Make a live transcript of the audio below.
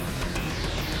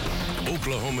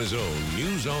Oklahoma's own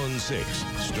News on 6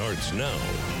 starts now.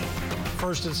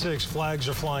 First at 6, flags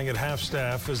are flying at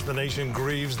half-staff as the nation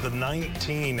grieves the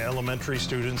 19 elementary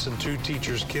students and 2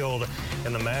 teachers killed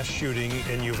in the mass shooting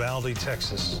in Uvalde,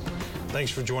 Texas.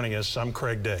 Thanks for joining us. I'm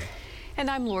Craig Day. And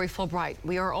I'm Lori Fulbright.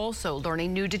 We are also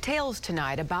learning new details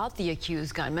tonight about the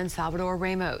accused gunman, Salvador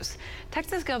Ramos.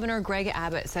 Texas Governor Greg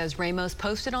Abbott says Ramos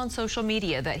posted on social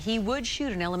media that he would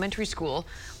shoot an elementary school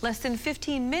less than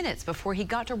 15 minutes before he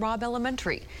got to Robb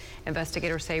Elementary.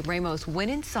 Investigators say Ramos went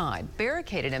inside,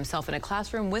 barricaded himself in a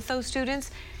classroom with those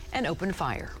students, and opened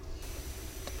fire.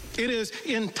 It is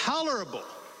intolerable.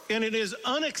 And it is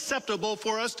unacceptable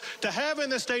for us to have in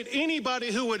the state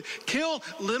anybody who would kill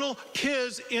little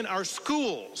kids in our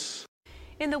schools.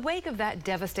 In the wake of that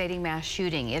devastating mass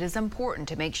shooting, it is important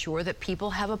to make sure that people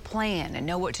have a plan and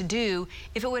know what to do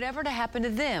if it would ever to happen to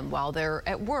them while they're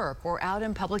at work or out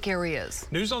in public areas.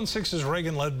 News on 6's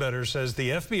Reagan Ledbetter says the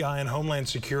FBI and Homeland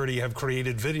Security have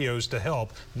created videos to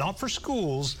help, not for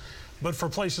schools, but for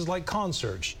places like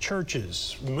concerts,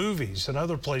 churches, movies, and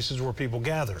other places where people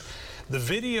gather. The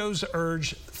videos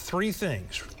urge 3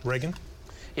 things. Reagan?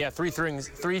 Yeah, three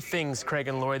things, Craig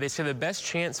and Lori. They say the best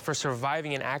chance for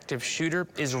surviving an active shooter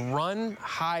is run,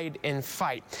 hide, and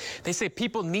fight. They say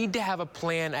people need to have a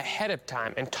plan ahead of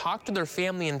time and talk to their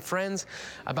family and friends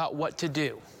about what to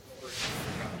do.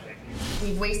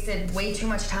 We've wasted way too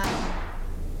much time.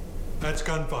 That's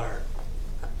gunfire.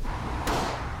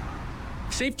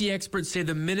 Safety experts say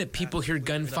the minute people hear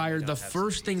gunfire, the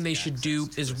first thing they should do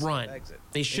is run.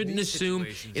 They shouldn't assume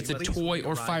it's a toy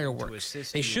or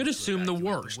fireworks. They should assume the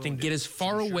worst and get as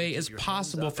far away as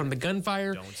possible from the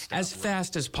gunfire as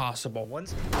fast as possible.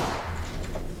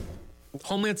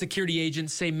 Homeland Security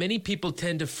agents say many people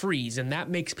tend to freeze, and that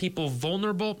makes people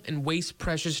vulnerable and waste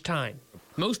precious time.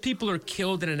 Most people are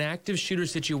killed in an active shooter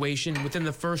situation within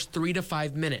the first 3 to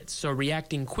 5 minutes, so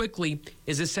reacting quickly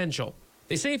is essential.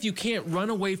 They say if you can't run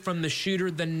away from the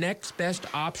shooter, the next best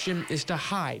option is to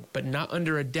hide, but not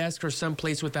under a desk or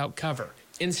someplace without cover.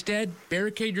 Instead,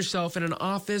 barricade yourself in an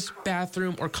office,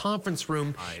 bathroom, or conference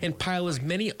room and pile as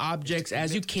many objects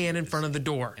as you can in front of the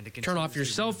door. Turn off your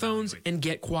cell phones and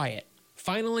get quiet.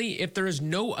 Finally, if there is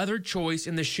no other choice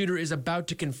and the shooter is about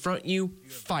to confront you,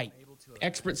 fight.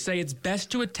 Experts say it's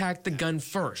best to attack the gun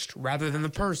first rather than the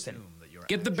person.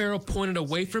 Get the barrel pointed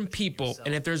away from people,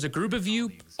 and if there's a group of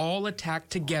you, all attack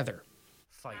together.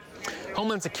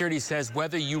 Homeland Security says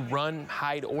whether you run,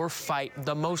 hide, or fight,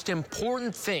 the most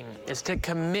important thing is to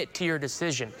commit to your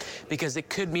decision, because it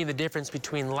could mean the difference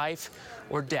between life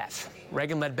or death.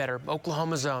 Reagan Ledbetter,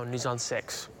 Oklahoma's own News on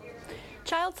 6.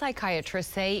 Child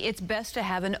psychiatrists say it's best to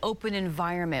have an open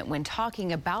environment when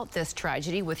talking about this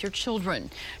tragedy with your children.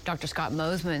 Dr. Scott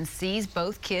Mosman sees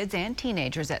both kids and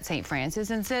teenagers at St. Francis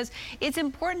and says it's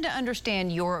important to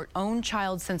understand your own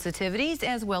child's sensitivities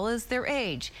as well as their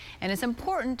age, and it's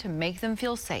important to make them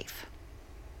feel safe.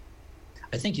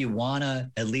 I think you want to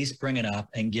at least bring it up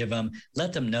and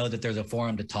let them know that there's a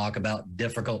forum to talk about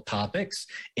difficult topics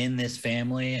in this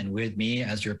family and with me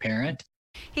as your parent.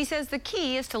 He says the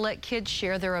key is to let kids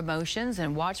share their emotions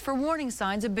and watch for warning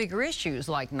signs of bigger issues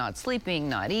like not sleeping,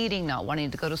 not eating, not wanting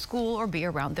to go to school or be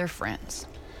around their friends.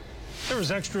 There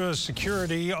was extra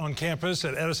security on campus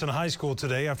at Edison High School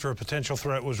today after a potential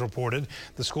threat was reported.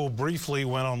 The school briefly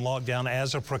went on lockdown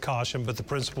as a precaution, but the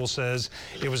principal says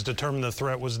it was determined the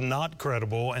threat was not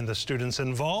credible and the students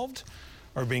involved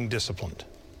are being disciplined.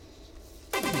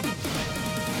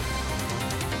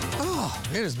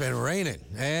 It has been raining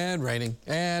and raining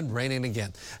and raining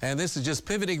again. And this is just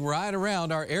pivoting right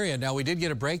around our area. Now, we did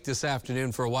get a break this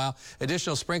afternoon for a while.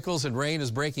 Additional sprinkles and rain is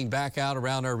breaking back out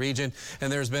around our region. And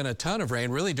there's been a ton of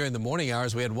rain really during the morning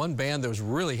hours. We had one band that was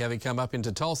really heavy come up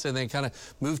into Tulsa and then kind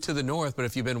of moved to the north. But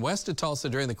if you've been west of Tulsa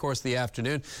during the course of the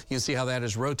afternoon, you can see how that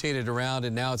has rotated around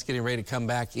and now it's getting ready to come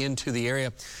back into the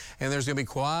area. And there's going to be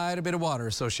quite a bit of water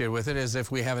associated with it, as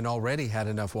if we haven't already had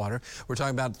enough water. We're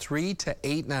talking about 3 to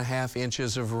 8.5 inches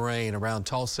of rain around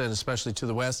Tulsa and especially to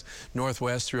the west,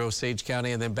 northwest through Osage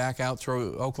County and then back out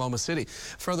through Oklahoma City.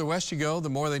 Further west you go, the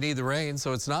more they need the rain,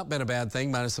 so it's not been a bad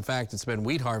thing, minus the fact it's been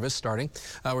wheat harvest starting.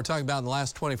 We're talking about in the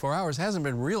last 24 hours, hasn't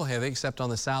been real heavy except on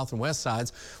the south and west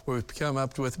sides where we've come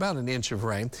up with about an inch of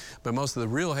rain, but most of the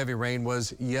real heavy rain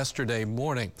was yesterday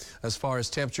morning. As far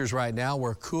as temperatures right now,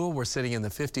 we're cool. We're sitting in the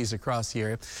 50s across the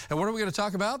area. And what are we going to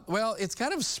talk about? Well, it's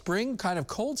kind of spring, kind of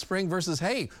cold spring versus,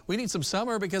 hey, we need some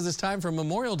summer because it's time for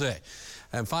Memorial Day.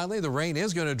 And finally, the rain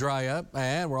is going to dry up,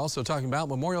 and we're also talking about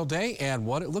Memorial Day and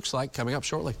what it looks like coming up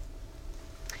shortly.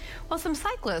 Well, some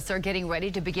cyclists are getting ready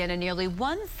to begin a nearly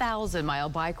 1,000-mile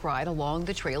bike ride along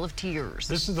the Trail of Tears.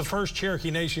 This is the first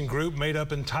Cherokee Nation group made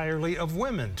up entirely of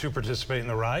women to participate in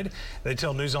the ride. They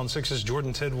tell News on 6's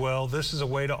Jordan Tidwell this is a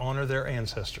way to honor their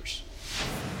ancestors.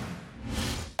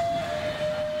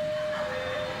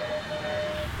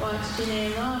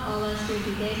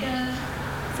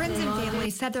 Friends and family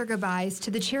said their goodbyes to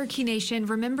the Cherokee Nation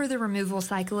Remember the Removal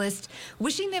cyclists,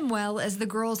 wishing them well as the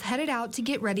girls headed out to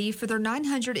get ready for their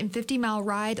 950-mile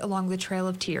ride along the Trail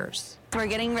of Tears. We're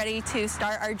getting ready to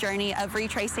start our journey of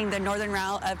retracing the northern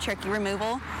route of Cherokee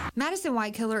Removal. Madison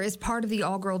Whitekiller is part of the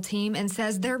all-girl team and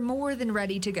says they're more than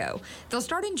ready to go. They'll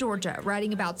start in Georgia,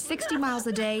 riding about 60 miles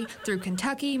a day through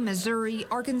Kentucky, Missouri,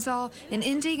 Arkansas, and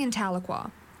ending in Tahlequah.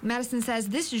 Madison says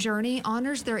this journey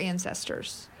honors their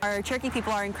ancestors. Our Cherokee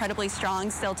people are incredibly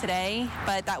strong still today,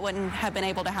 but that wouldn't have been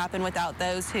able to happen without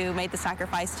those who made the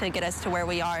sacrifice to get us to where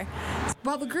we are.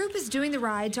 While the group is doing the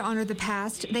ride to honor the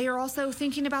past, they are also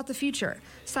thinking about the future.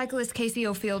 Cyclist Casey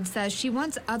Ofield says she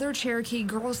wants other Cherokee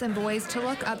girls and boys to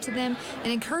look up to them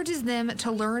and encourages them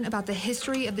to learn about the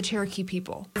history of the Cherokee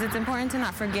people. It's important to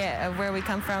not forget of where we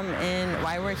come from and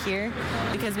why we're here,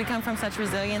 because we come from such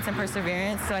resilience and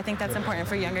perseverance, so I think that's important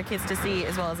for younger kids to see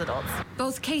as well as adults.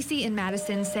 Both Casey and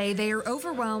Madison say they are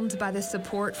overwhelmed by the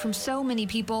support from so many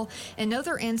people and know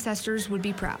their ancestors would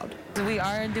be proud. We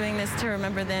are doing this to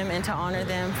remember them and to honor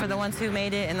them for the ones who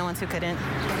made it and the ones who couldn't.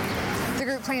 The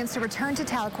group plans to return to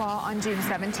Tahlequah on June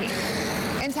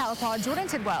 17th. In Tahlequah, Jordan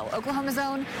Tidwell, Oklahoma's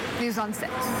Own, News on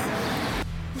 6.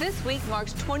 This week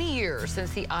marks 20 years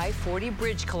since the I-40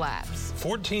 bridge collapse.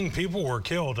 14 people were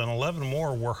killed and 11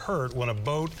 more were hurt when a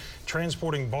boat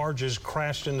transporting barges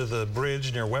crashed into the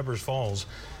bridge near Webbers Falls.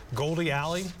 Goldie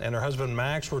Alley and her husband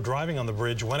Max were driving on the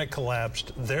bridge when it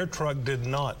collapsed. Their truck did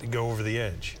not go over the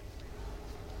edge.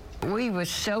 We were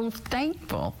so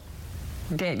thankful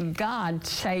that God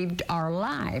saved our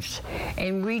lives,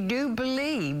 and we do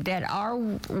believe that our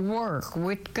work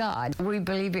with God, we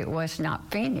believe it was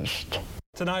not finished.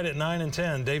 Tonight at 9 and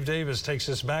 10, Dave Davis takes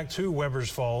us back to Webbers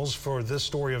Falls for this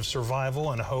story of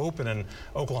survival and hope in an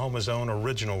Oklahoma's Own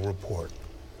original report.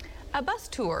 A bus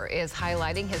tour is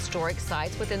highlighting historic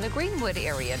sites within the Greenwood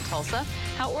area in Tulsa,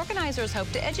 how organizers hope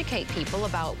to educate people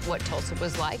about what Tulsa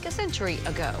was like a century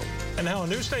ago. And how a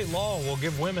new state law will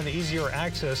give women easier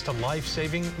access to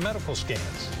life-saving medical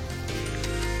scans.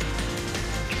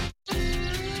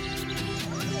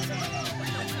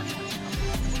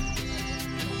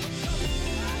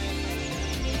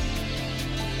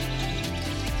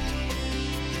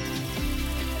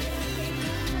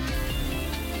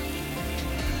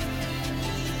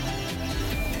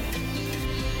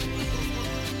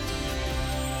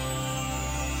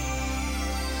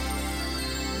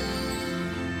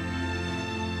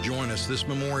 Join us this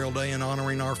Memorial Day in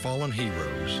honoring our fallen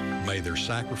heroes. May their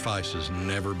sacrifices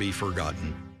never be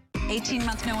forgotten.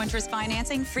 18-month no-interest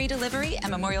financing, free delivery,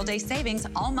 and Memorial Day savings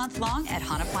all month long at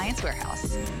Hahn Appliance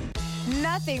Warehouse.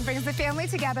 Nothing brings the family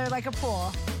together like a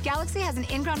pool. Galaxy has an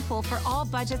in-ground pool for all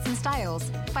budgets and styles.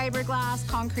 Fiberglass,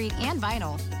 concrete, and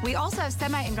vinyl. We also have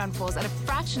semi-in-ground pools at a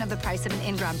fraction of the price of an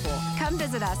in-ground pool. Come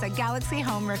visit us at Galaxy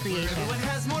Home Recreation. Everyone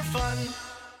has more fun.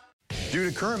 Due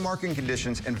to current market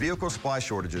conditions and vehicle supply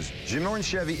shortages, Jim Norton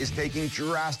Chevy is taking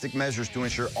drastic measures to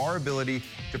ensure our ability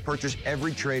to purchase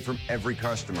every trade from every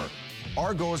customer.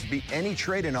 Our goal is to beat any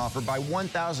trade-in offer by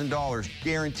 $1,000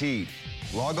 guaranteed.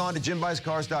 Log on to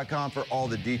JimBuysCars.com for all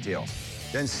the details.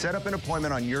 Then set up an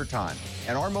appointment on your time,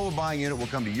 and our mobile buying unit will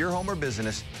come to your home or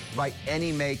business to buy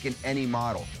any make and any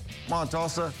model. Come on,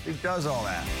 Tulsa, who does all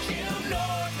that? Jim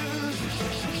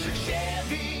Norton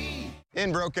Chevy.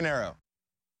 In Broken Arrow.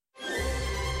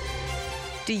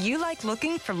 Do you like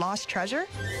looking for lost treasure?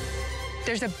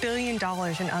 There's $1 billion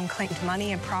in unclaimed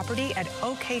money and property at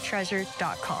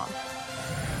OKTreasure.com.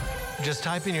 Just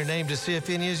type in your name to see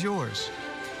if any is yours.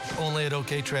 Only at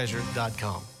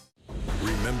OKTreasure.com.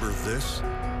 Remember this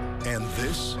and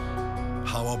this?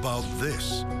 How about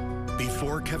this?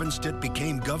 Before Kevin Stitt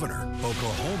became governor,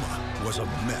 Oklahoma was a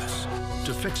mess.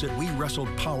 To fix it, we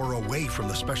wrestled power away from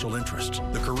the special interests,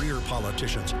 the career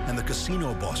politicians, and the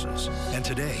casino bosses. And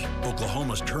today,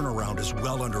 Oklahoma's turnaround is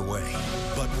well underway.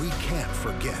 But we can't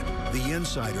forget, the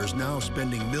insiders now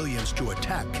spending millions to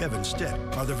attack Kevin Stitt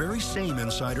are the very same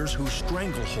insiders whose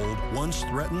stranglehold once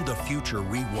threatened the future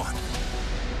we want.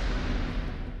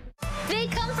 They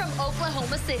come from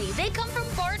Oklahoma City. They come from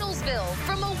Bartlesville,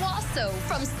 from Owasso,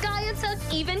 from Skiatook,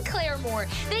 even Claremore.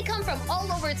 They come from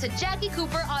all over to Jackie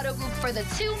Cooper Auto Group for the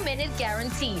 2-minute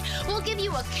guarantee. We'll give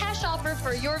you a cash offer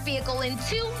for your vehicle in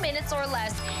 2 minutes or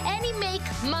less. Any make,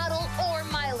 model, or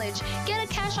mileage. Get a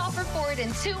cash offer for it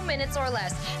in 2 minutes or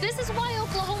less. This is why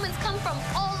Oklahomans come from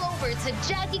all over to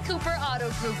Jackie Cooper Auto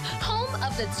Group, home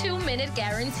of the 2-minute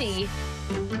guarantee.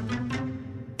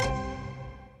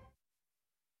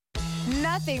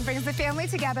 Nothing brings the family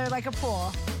together like a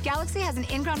pool. Galaxy has an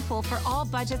in-ground pool for all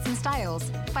budgets and styles.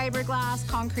 Fiberglass,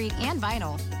 concrete, and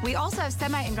vinyl. We also have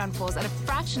semi-in-ground pools at a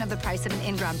fraction of the price of an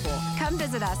in-ground pool. Come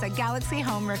visit us at Galaxy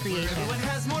Home Recreation. Everyone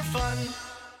has more fun.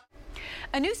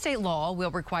 A new state law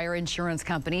will require insurance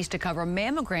companies to cover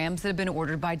mammograms that have been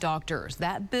ordered by doctors.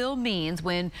 That bill means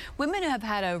when women have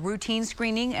had a routine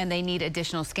screening and they need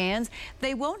additional scans,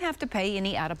 they won't have to pay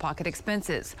any out-of-pocket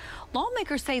expenses.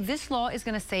 Lawmakers say this law is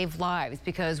going to save lives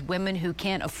because women who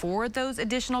can't afford those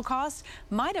additional costs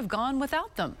might have gone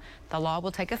without them. The law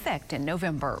will take effect in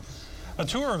November. A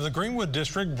tour of the Greenwood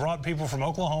District brought people from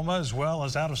Oklahoma as well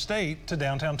as out of state to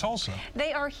downtown Tulsa.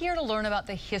 They are here to learn about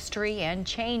the history and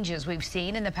changes we've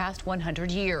seen in the past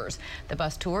 100 years. The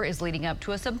bus tour is leading up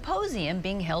to a symposium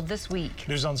being held this week.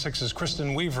 News on 6's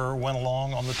Kristen Weaver went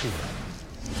along on the tour.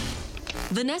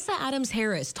 Vanessa Adams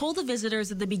Harris told the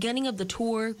visitors at the beginning of the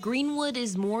tour, Greenwood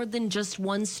is more than just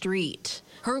one street.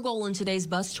 Her goal in today's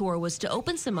bus tour was to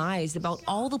open some eyes about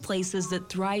all the places that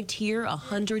thrived here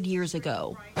 100 years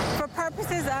ago. For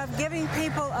purposes of giving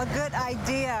people a good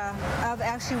idea of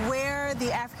actually where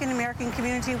the African American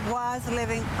community was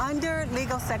living under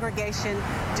legal segregation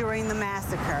during the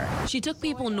massacre. She took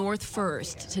people north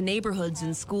first to neighborhoods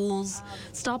and schools,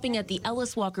 stopping at the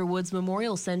Ellis Walker Woods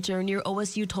Memorial Center near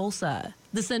OSU Tulsa.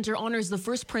 The center honors the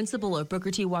first principal of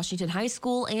Booker T. Washington High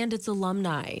School and its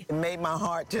alumni. It made my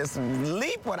heart just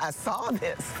leap when I saw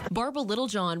this. Barbara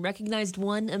Littlejohn recognized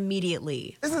one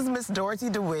immediately. This is Miss Dorothy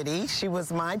DeWitty. She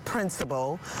was my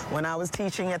principal when I was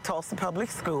teaching at Tulsa Public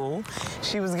School.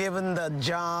 She was given the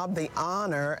job, the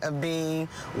honor of being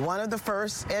one of the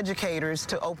first educators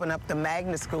to open up the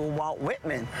magnet school, Walt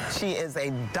Whitman. She is a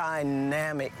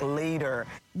dynamic leader.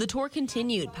 The tour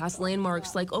continued past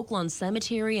landmarks like Oaklawn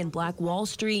Cemetery and Black Wall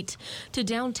Street to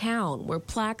downtown, where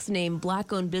plaques name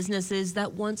Black-owned businesses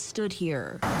that once stood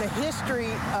here. The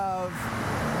history of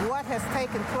what has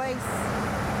taken place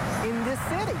in this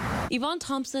city. Yvonne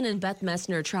Thompson and Beth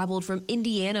Messner traveled from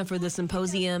Indiana for the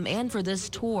symposium and for this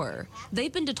tour.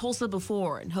 They've been to Tulsa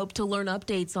before and hope to learn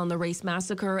updates on the race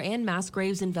massacre and mass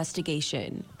graves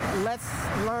investigation. Let's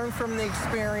learn from the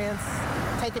experience,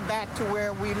 take it back to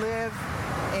where we live,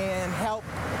 and help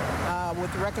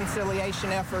with reconciliation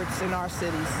efforts in our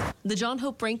cities. The John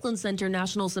Hope Franklin Center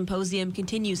National Symposium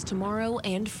continues tomorrow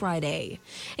and Friday.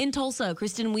 In Tulsa,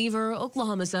 Kristen Weaver,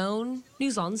 Oklahoma's Own,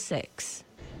 News on 6.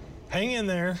 Hang in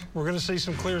there. We're going to see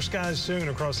some clear skies soon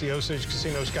across the Osage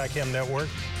Casino Skycam network.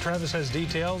 Travis has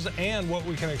details and what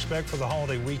we can expect for the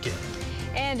holiday weekend.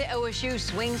 And OSU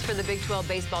swings for the Big 12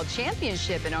 Baseball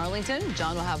Championship in Arlington.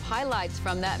 John will have highlights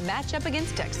from that matchup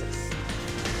against Texas.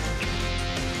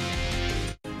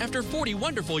 After 40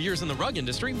 wonderful years in the rug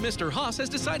industry, Mr. Haas has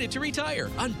decided to retire.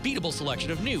 Unbeatable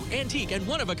selection of new, antique, and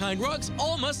one-of-a-kind rugs,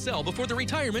 all must sell before the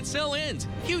retirement sale ends.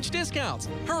 Huge discounts.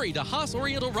 Hurry to Haas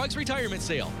Oriental Rugs Retirement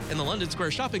Sale in the London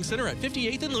Square Shopping Center at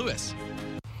 58th and Lewis.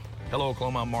 Hello,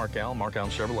 Oklahoma. I'm Mark Allen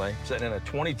Chevrolet, sitting in a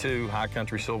 22 High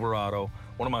Country Silverado.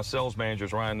 One of my sales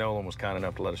managers, Ryan Nolan, was kind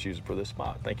enough to let us use it for this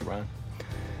spot. Thank you, Ryan.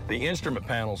 The instrument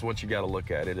panel is what you got to look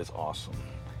at. It is awesome.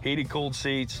 Heated, cooled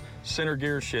seats, center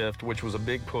gear shift, which was a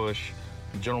big push.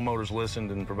 General Motors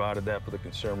listened and provided that for the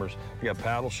consumers. You got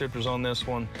paddle shifters on this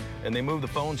one, and they moved the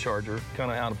phone charger kind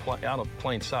of out of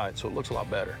plain sight, so it looks a lot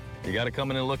better. You got to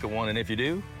come in and look at one, and if you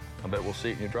do, I bet we'll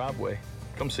see it in your driveway.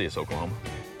 Come see us, Oklahoma.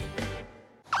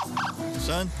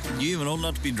 Son, you even old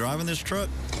enough to be driving this truck?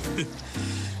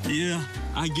 Yeah,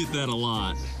 I get that a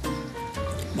lot.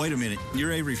 Wait a minute,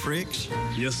 you're Avery Fricks?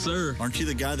 Yes, sir. Aren't you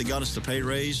the guy that got us the pay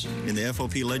raise in the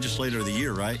FOP Legislator of the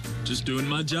Year, right? Just doing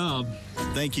my job.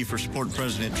 Thank you for supporting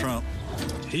President Trump.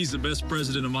 He's the best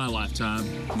president of my lifetime.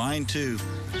 Mine too,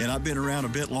 and I've been around a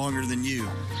bit longer than you.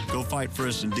 Go fight for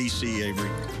us in D.C., Avery.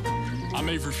 I'm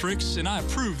Avery Fricks, and I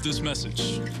approve this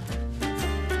message.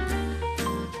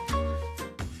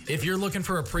 If you're looking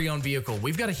for a pre-owned vehicle,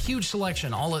 we've got a huge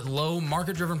selection, all at low,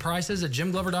 market-driven prices at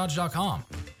JimGloverDodge.com.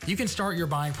 You can start your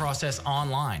buying process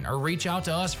online or reach out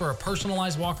to us for a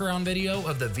personalized walk-around video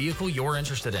of the vehicle you're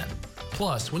interested in.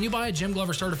 Plus, when you buy a Jim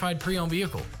Glover certified pre-owned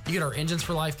vehicle, you get our Engines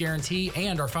for Life guarantee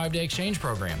and our 5-day exchange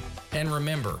program. And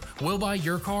remember, we'll buy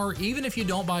your car even if you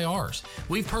don't buy ours.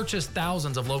 We've purchased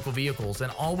thousands of local vehicles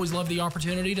and always love the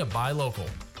opportunity to buy local.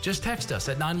 Just text us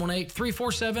at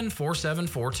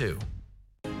 918-347-4742.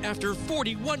 After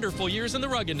 40 wonderful years in the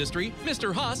rug industry,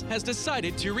 Mr. Haas has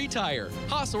decided to retire.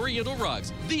 Haas Oriental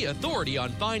Rugs, the authority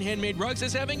on fine handmade rugs,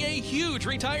 is having a huge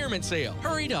retirement sale.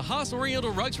 Hurry to Haas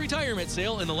Oriental Rugs retirement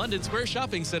sale in the London Square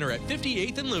Shopping Center at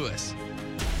 58th and Lewis.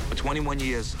 For 21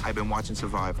 years, I've been watching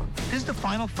Survivor. This is the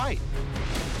final fight.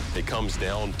 It comes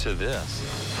down to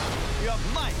this. You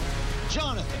have Mike,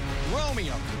 Jonathan,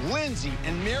 Romeo, Lindsay,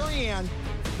 and Marianne.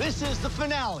 This is the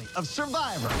finale of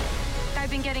Survivor. I've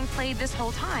been getting played this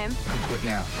whole time. Quit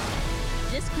now.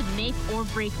 This could make or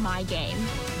break my game.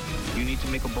 You need to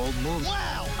make a bold move.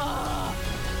 Wow!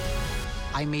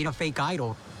 I made a fake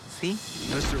idol. See?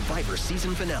 The Survivor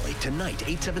season finale tonight,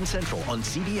 8/7 Central on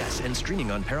CBS and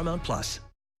streaming on Paramount+.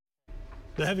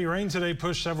 The heavy rain today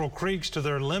pushed several creeks to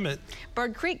their limit.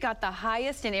 Bird Creek got the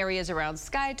highest in areas around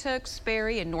Skiatook,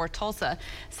 Sperry, and North Tulsa.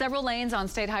 Several lanes on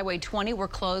State Highway 20 were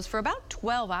closed for about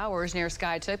 12 hours near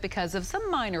Skiatook because of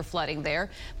some minor flooding there,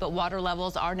 but water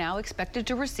levels are now expected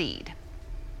to recede.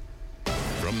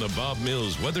 From the Bob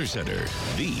Mills Weather Center,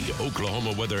 the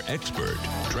Oklahoma weather expert,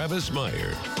 Travis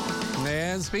Meyer.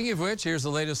 And speaking of which, here's the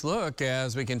latest look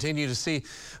as we continue to see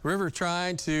river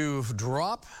trying to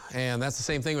drop. And that's the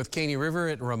same thing with Caney River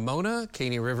at Ramona.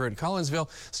 Caney River at Collinsville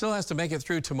still has to make it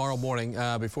through tomorrow morning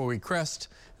before we crest.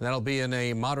 And that'll be in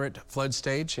a moderate flood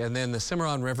stage. And then the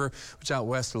Cimarron River, which is out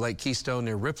west of Lake Keystone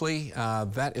near Ripley,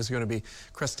 that is going to be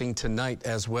cresting tonight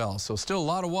as well. So still a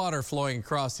lot of water flowing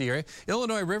across the area.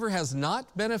 Illinois River has not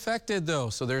been affected, though.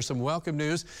 So there's some welcome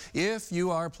news. If you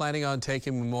are planning on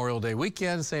taking Memorial Day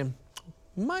weekend, saying,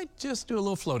 might just do a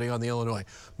little floating on the Illinois.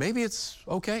 Maybe it's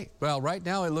okay. Well, right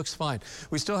now it looks fine.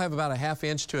 We still have about a ½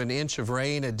 inch to an inch of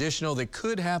rain additional that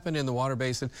could happen in the water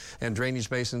basin and drainage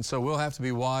basin. So we'll have to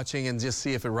be watching and just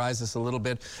see if it rises a little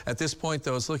bit. At this point,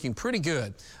 though, it's looking pretty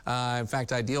good. In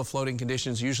fact, ideal floating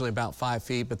conditions, usually about 5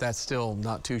 feet, but that's still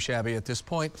not too shabby at this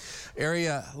point.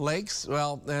 Area lakes,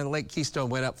 well, Lake Keystone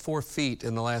went up 4 feet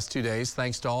in the last 2 days,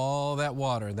 thanks to all that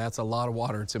water. And that's a lot of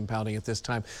water it's impounding at this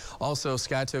time. Also,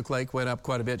 Skiatook Lake went up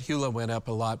quite a bit. Hula went up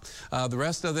a lot. The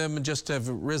rest of them just have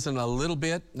risen a little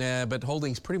bit, but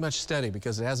holding pretty much steady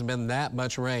because it hasn't been that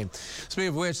much rain. Speaking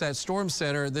of which, that storm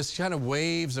center, this kind of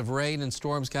waves of rain and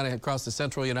storms kind of across the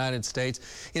central United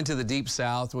States into the deep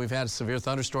south. We've had a severe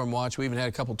thunderstorm watch. We even had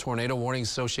a couple tornado warnings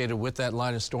associated with that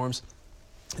line of storms.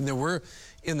 And then we're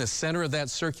in the center of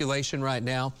that circulation right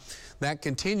now. That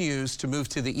continues to move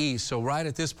to the east. So right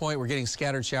at this point, we're getting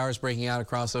scattered showers breaking out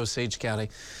across Osage County.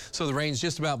 So the rain's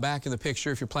just about back in the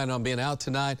picture. If you're planning on being out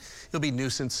tonight, it'll be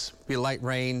nuisance, be light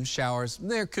rain, showers.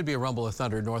 There could be a rumble of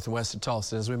thunder north and west of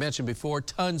Tulsa. As we mentioned before,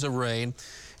 tons of rain,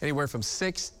 anywhere from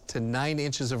 6 to 9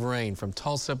 inches of rain from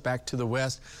Tulsa back to the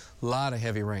west. A lot of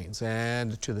heavy rains.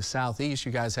 And to the southeast,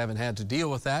 you guys haven't had to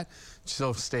deal with that.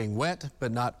 Still staying wet,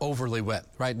 but not overly wet.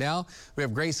 Right now, we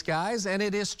have gray skies, and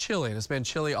it is chilly. And it's been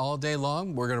chilly all day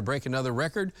long. We're going to break another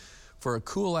record for a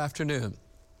cool afternoon.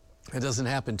 It doesn't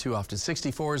happen too often.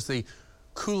 64 is the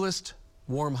coolest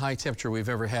warm high temperature we've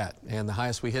ever had, and the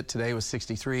highest we hit today was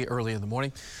 63 early in the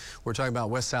morning. We're talking about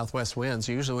west-southwest winds.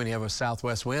 Usually when you have a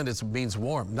southwest wind, it means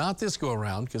warm. Not this go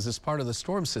around because it's part of the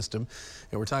storm system,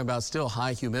 and we're talking about still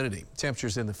high humidity.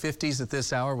 Temperatures in the 50s at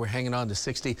this hour. We're hanging on to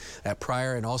 60 at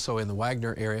Pryor and also in the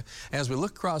Wagner area. As we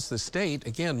look across the state,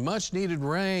 again, much needed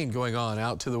rain going on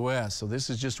out to the west. So this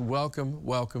is just welcome,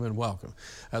 welcome, and welcome.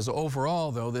 As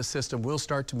overall, though, this system will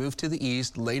start to move to the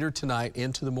east later tonight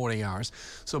into the morning hours.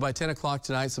 So by 10 o'clock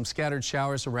tonight, some scattered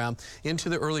showers around into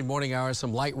the early morning hours,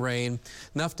 some light rain,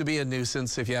 enough to be a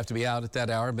nuisance if you have to be out at that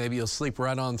hour. Maybe you'll sleep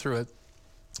right on through it.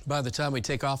 By the time we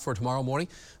take off for tomorrow morning,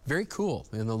 very cool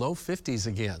in the low 50s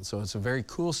again. So it's a very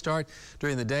cool start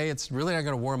during the day. It's really not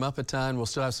going to warm up a ton. We'll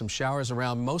still have some showers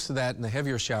around. Most of that and the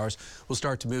heavier showers will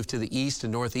start to move to the east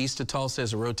and northeast of Tulsa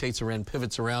as it rotates around,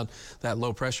 pivots around that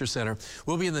low pressure center.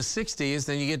 We'll be in the 60s.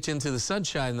 Then you get into the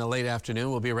sunshine in the late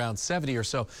afternoon. We'll be around 70 or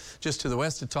so just to the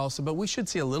west of Tulsa. But we should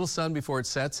see a little sun before it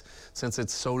sets since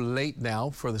it's so late now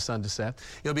for the sun to set.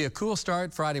 It'll be a cool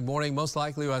start Friday morning. Most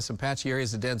likely we'll have some patchy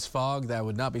areas of dense fog. That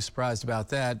would not be surprised about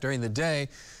that. During the day,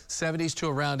 70s to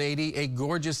around 80, a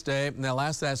gorgeous day. Now,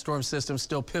 last that storm system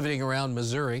still pivoting around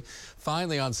Missouri.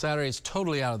 Finally, on Saturday, it's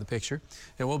totally out of the picture.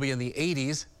 And we'll be in the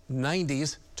 80s,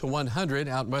 90s to 100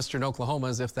 out in western Oklahoma,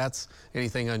 as if that's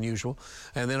anything unusual.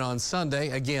 And then on Sunday,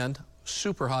 again,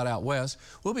 super hot out west.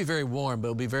 We'll be very warm, but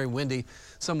it'll be very windy.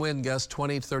 Some wind gusts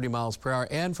 20 to 30 miles per hour.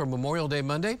 And for Memorial Day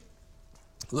Monday,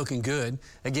 looking good.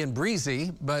 Again,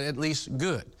 breezy, but at least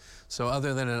good. So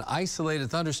other than an isolated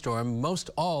thunderstorm, most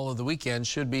all of the weekend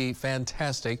should be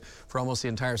fantastic for almost the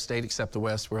entire state except the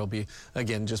west, where it'll be,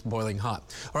 again, just boiling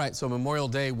hot. All right, so Memorial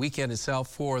Day weekend itself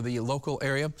for the local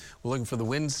area. We're looking for the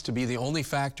winds to be the only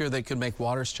factor that could make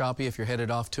waters choppy if you're headed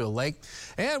off to a lake.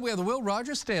 And we have the Will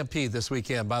Rogers Stampede this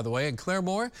weekend, by the way, in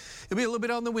Claremore. It'll be a little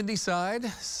bit on the windy side.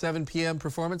 7 p.m.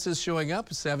 performances showing up,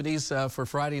 70s for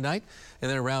Friday night, and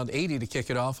then around 80 to kick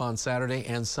it off on Saturday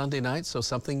and Sunday night. So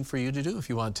something for you to do if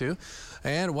you want to.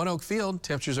 And One Oak Field,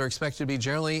 temperatures are expected to be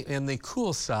generally in the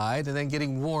cool side and then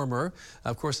getting warmer.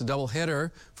 Of course, a doubleheader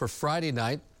for Friday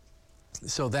night.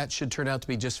 So that should turn out to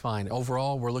be just fine.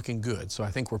 Overall, we're looking good, so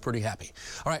I think we're pretty happy.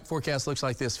 All right, forecast looks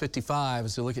like this, 55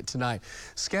 as we look at tonight.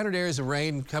 Scattered areas of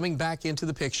rain coming back into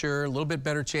the picture, a little bit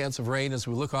better chance of rain as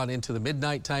we look on into the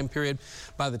midnight time period.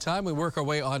 By the time we work our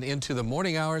way on into the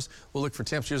morning hours, we'll look for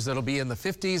temperatures that'll be in the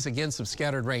 50s, again, some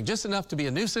scattered rain, just enough to be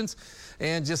a nuisance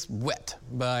and just wet.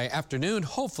 By afternoon,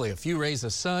 hopefully a few rays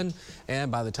of sun, and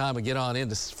by the time we get on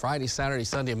into Friday, Saturday,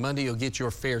 Sunday, and Monday, you'll get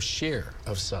your fair share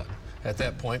of sun. At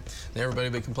that point, everybody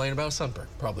will be complaining about sunburn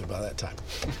probably by that time.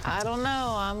 I don't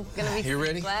know. I'm going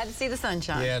to be glad to see the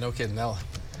sunshine. Yeah, no kidding. Now,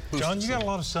 John, you got a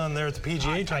lot of sun there at the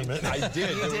PGA tournament. I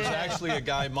did. There was actually a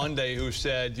guy Monday who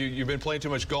said, you've been playing too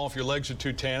much golf, your legs are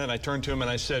too tan. And I turned to him and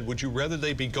I said, would you rather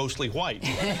they be ghostly white?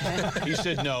 He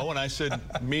said no, and I said,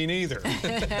 me neither.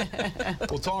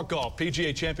 We'll talk golf.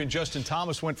 PGA champion Justin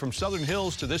Thomas went from Southern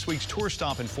Hills to this week's tour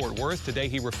stop in Fort Worth. Today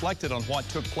he reflected on what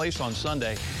took place on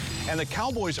Sunday. And the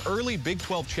Cowboys' early Big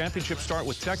 12 championship start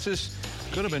with Texas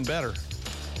could have been better.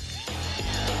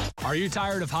 Are you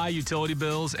tired of high utility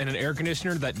bills and an air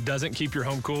conditioner that doesn't keep your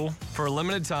home cool? For a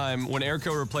limited time, when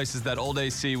Airco replaces that old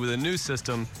AC with a new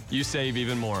system, you save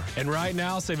even more. And right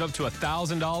now, save up to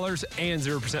 $1,000 and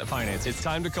 0% finance. It's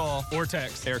time to call or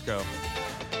text Airco.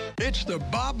 It's the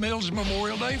Bob Mills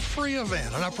Memorial Day free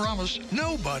event, and I promise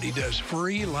nobody does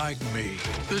free like me.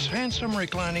 This handsome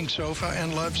reclining sofa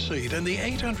and love seat and the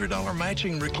 $800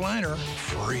 matching recliner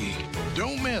free.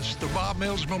 Don't miss the Bob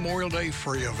Mills Memorial Day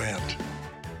free event.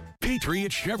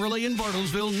 Patriot Chevrolet in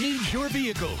Bartlesville needs your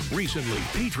vehicle. Recently,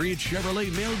 Patriot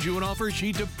Chevrolet mailed you an offer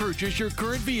sheet to purchase your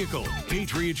current vehicle.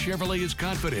 Patriot Chevrolet is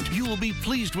confident you will be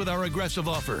pleased with our aggressive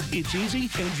offer. It's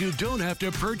easy and you don't have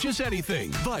to purchase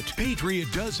anything. But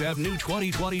Patriot does have new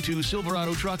 2022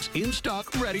 Silverado trucks in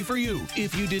stock ready for you.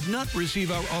 If you did not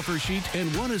receive our offer sheet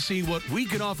and want to see what we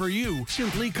can offer you,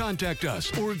 simply contact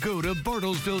us or go to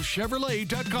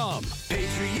BartlesvilleChevrolet.com.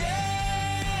 Patriot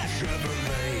Chevrolet.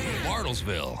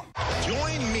 Bartlesville.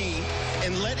 Join me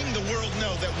in letting the world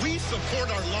know that we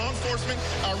support our law enforcement,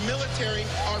 our military,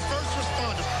 our first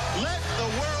responders. Let the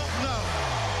world know.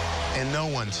 And no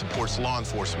one supports law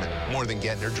enforcement more than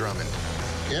Gettner Drummond.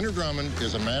 Gettner Drummond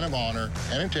is a man of honor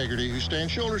and integrity who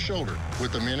stands shoulder to shoulder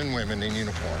with the men and women in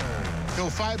uniform. He'll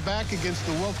fight back against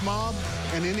the woke mob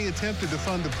and any attempt to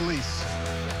defund the police.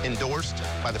 Endorsed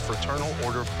by the Fraternal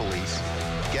Order of Police,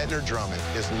 Gettner Drummond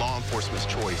is law enforcement's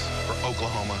choice for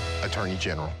Oklahoma Attorney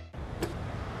General.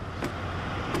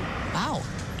 Wow,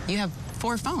 you have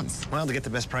 4 phones. Well, to get the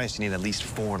best price, you need at least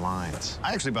 4 lines.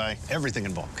 I actually buy everything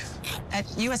in bulk. At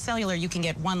U.S. Cellular, you can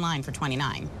get 1 line for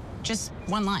 $29. Just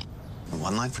 1 line.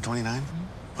 1 line for $29?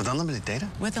 With unlimited data?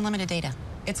 With unlimited data.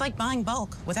 It's like buying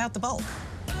bulk without the bulk.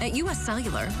 At U.S.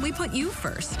 Cellular, we put you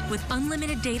first with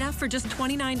unlimited data for just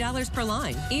 $29 per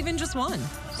line, even just 1.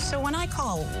 So when I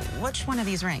call, which one of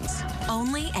these rings?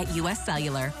 Only at U.S.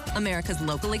 Cellular, America's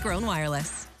locally grown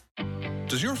wireless.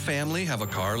 Does your family have a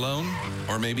car loan?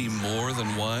 Or maybe more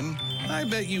than one? I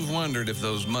bet you've wondered if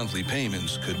those monthly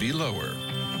payments could be lower.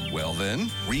 Well then,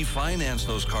 refinance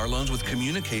those car loans with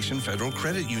Communication Federal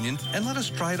Credit Union and let us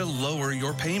try to lower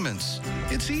your payments.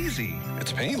 It's easy,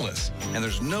 it's painless, and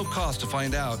there's no cost to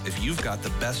find out if you've got the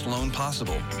best loan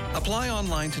possible. Apply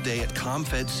online today at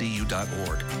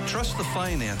comfedcu.org. Trust the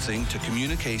financing to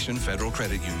Communication Federal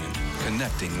Credit Union,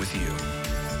 connecting with you.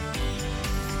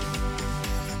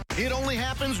 It only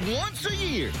happens once a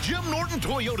year. Jim Norton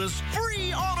Toyota's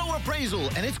free auto appraisal,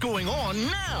 and it's going on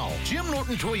now. Jim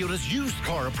Norton Toyota's used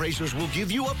car appraisers will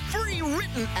give you a free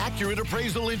written accurate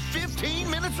appraisal in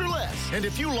 15 minutes or less. And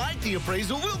if you like the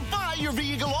appraisal, we'll buy your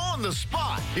vehicle on the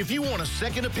spot. If you want a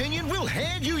second opinion, we'll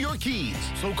hand you your keys.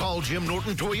 So call Jim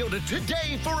Norton Toyota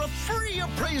today for a free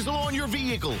appraisal on your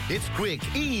vehicle. It's quick,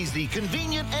 easy,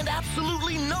 convenient, and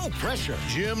absolutely no pressure.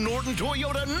 Jim Norton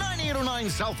Toyota, 9809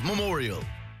 South Memorial.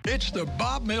 It's the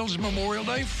Bob Mills Memorial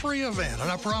Day free event,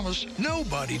 and I promise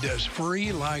nobody does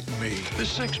free like me. The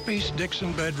 6-piece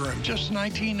Dixon bedroom, just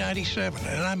 $19.97,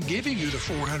 and I'm giving you the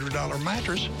 $400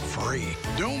 mattress free.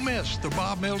 Don't miss the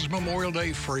Bob Mills Memorial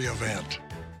Day free event.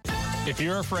 If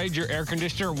you're afraid your air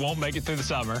conditioner won't make it through the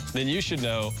summer, then you should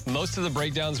know most of the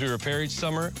breakdowns we repair each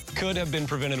summer could have been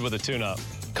prevented with a tune-up.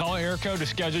 Call Airco to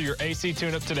schedule your AC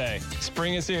tune-up today.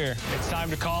 Spring is here. It's time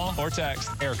to call or text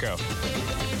Airco.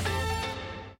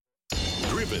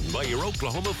 Driven by your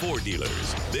Oklahoma Ford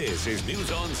dealers, this is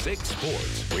News on 6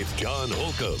 Sports with John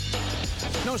Holcomb.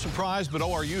 No surprise, but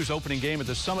ORU's opening game at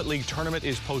the Summit League tournament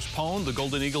is postponed. The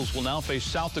Golden Eagles will now face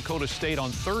South Dakota State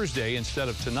on Thursday instead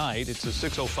of tonight. It's a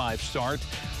 6:05 start.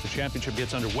 The championship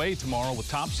gets underway tomorrow with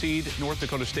top seed North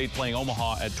Dakota State playing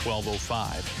Omaha at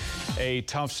 12:05. A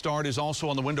tough start is also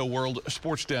on the Window World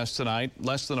Sports Desk tonight.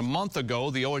 Less than a month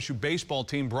ago, the OSU baseball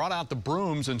team brought out the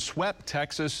brooms and swept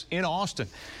Texas in Austin.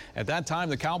 At that time,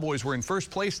 the Cowboys were in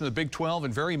first place in the Big 12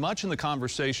 and very much in the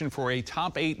conversation for a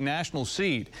top 8 national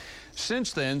seed.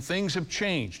 Since then, things have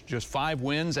changed. Just 5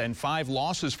 wins and 5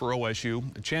 losses for OSU.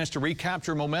 A chance to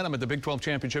recapture momentum at the Big 12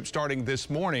 championship starting this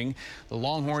morning. The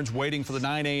Longhorns waiting for the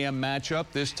 9 a.m. matchup.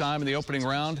 This time in the opening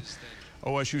round,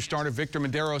 OSU starter Victor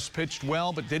Medeiros pitched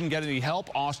well but didn't get any help.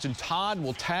 Austin Todd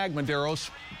will tag Medeiros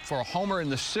for a homer in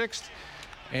the 6th.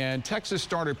 And Texas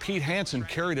starter Pete Hansen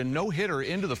carried a no-hitter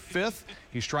into the 5th.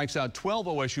 He strikes out 12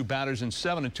 OSU batters in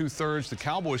 7 2/3. The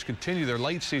Cowboys continue their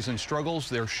late-season struggles.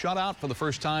 They're shut out for the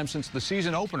first time since the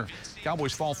season opener.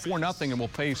 Cowboys fall 4-0 and will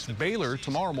face Baylor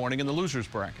tomorrow morning in the losers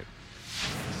bracket.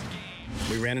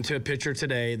 We ran into a pitcher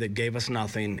today that gave us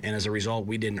nothing, and as a result,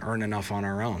 we didn't earn enough on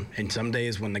our own. And some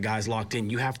days when the guy's locked in,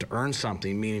 you have to earn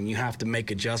something, meaning you have to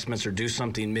make adjustments or do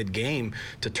something mid-game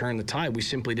to turn the tide. We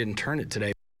simply didn't turn it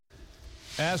today.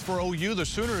 As for OU, the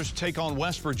Sooners take on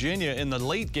West Virginia in the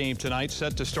late game tonight,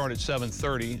 set to start at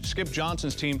 7:30. Skip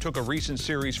Johnson's team took a recent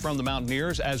series from the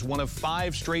Mountaineers as one of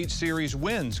 5 straight series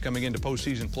wins coming into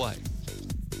postseason play.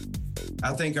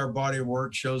 I think our body of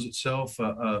work shows itself.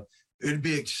 It'd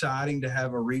be exciting to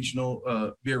have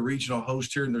be a regional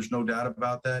host here, and there's no doubt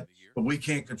about that. But we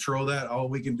can't control that. All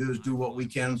we can do is do what we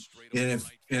can.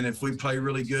 And if we play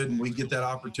really good and we get that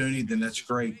opportunity, then that's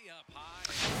great.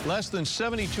 Less than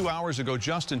 72 hours ago,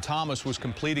 Justin Thomas was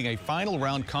completing a final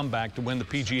round comeback to win the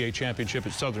PGA Championship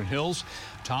at Southern Hills.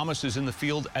 Thomas is in the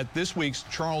field at this week's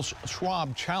Charles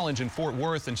Schwab Challenge in Fort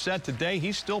Worth and said today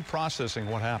he's still processing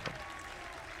what happened.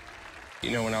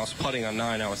 You know, when I was putting on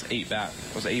 9, I was 8 back.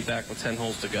 I was 8 back with 10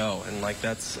 holes to go, and like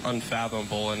that's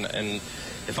unfathomable. And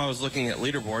if I was looking at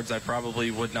leaderboards, I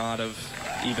probably would not have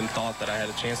even thought that I had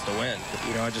a chance to win.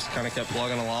 You know, I just kind of kept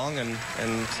plugging along,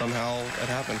 and somehow it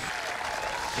happened.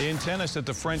 In tennis at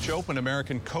the French Open,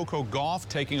 American Coco Gauff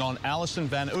taking on Alison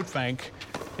Van Uytvanck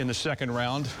in the second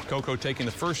round. Coco taking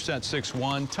the first set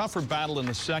 6-1. Tougher battle in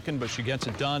the second, but she gets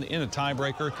it done in a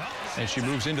tiebreaker, and she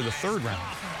moves into the third round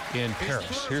in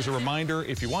Paris. Here's a reminder,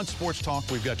 if you want sports talk,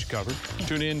 we've got you covered.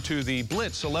 Tune in to the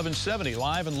Blitz 1170,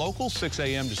 live and local, 6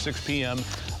 a.m. to 6 p.m.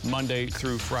 Monday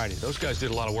through Friday. Those guys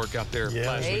did a lot of work out there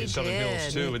last week at Southern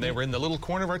Hills, too, and they were in the little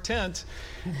corner of our tent,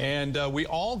 and we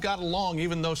all got along,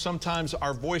 even though sometimes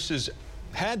our voices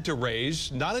had to raise,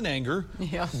 not in anger,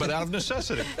 but out of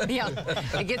necessity.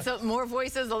 It gets more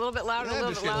voices, a little bit louder, a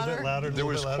little bit louder. There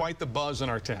was quite the buzz in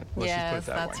our tent. Let's just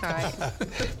put it that way.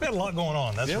 That's right. We had a lot going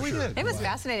on, that's for we sure. did. It was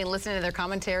fascinating listening to their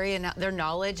commentary and their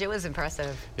knowledge. It was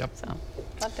impressive. Yep. So,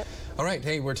 loved it. All right,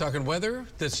 hey, we're talking weather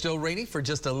that's still rainy for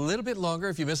just a little bit longer.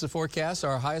 If you miss the forecast,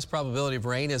 our highest probability of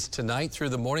rain is tonight through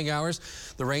the morning hours.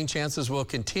 The rain chances will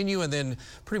continue and then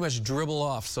pretty much dribble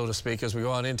off, so to speak, as we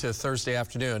go on into Thursday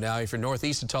afternoon. Now, if you're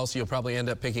northeast of Tulsa, you'll probably end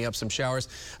up picking up some showers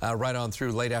right on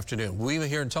through late afternoon. We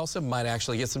here in Tulsa might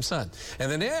actually get some sun. And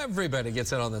then everybody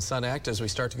gets in on the Sun Act as we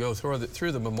start to go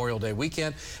through the Memorial Day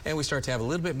weekend, and we start to have a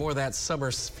little bit more of that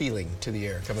summer feeling to the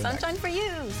air coming Sunshine back. for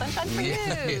you. Sunshine for you.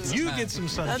 You get some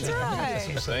sunshine. That's right. You get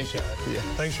some sunshine.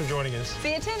 Thanks for joining us. See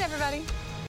you at 10, everybody.